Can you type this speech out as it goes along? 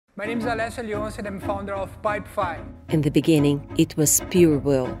My name is Alessio Lyons and I'm founder of Pipefy. In the beginning, it was pure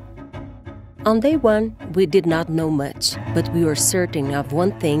will. On day one, we did not know much, but we were certain of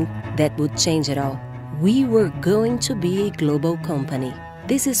one thing that would change it all. We were going to be a global company.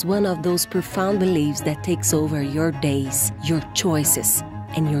 This is one of those profound beliefs that takes over your days, your choices,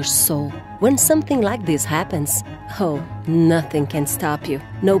 and your soul. When something like this happens, oh, nothing can stop you.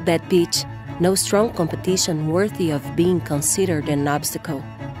 No bad pitch, no strong competition worthy of being considered an obstacle.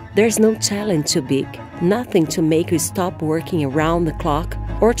 There's no challenge too big, nothing to make you stop working around the clock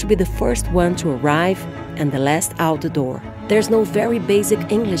or to be the first one to arrive and the last out the door. There's no very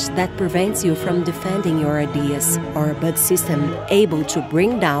basic English that prevents you from defending your ideas or a bug system able to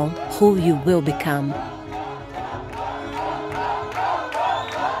bring down who you will become.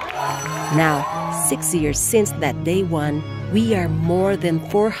 Now, 6 years since that day one, we are more than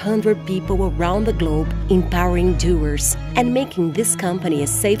 400 people around the globe empowering doers and making this company a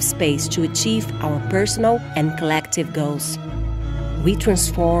safe space to achieve our personal and collective goals. We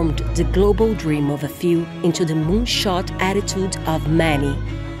transformed the global dream of a few into the moonshot attitude of many.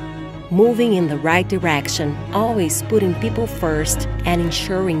 Moving in the right direction, always putting people first and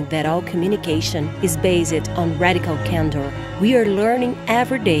ensuring that all communication is based on radical candor. We are learning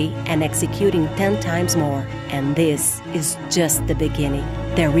every day and executing 10 times more. And this is just the beginning.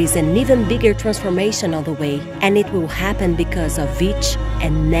 There is an even bigger transformation on the way, and it will happen because of each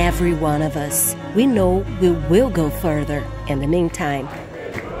and every one of us. We know we will go further. In the meantime,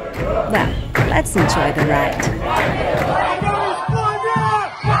 well, let's enjoy the ride.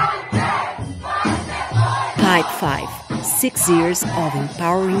 Pipefy, 6 years of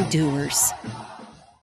empowering doers.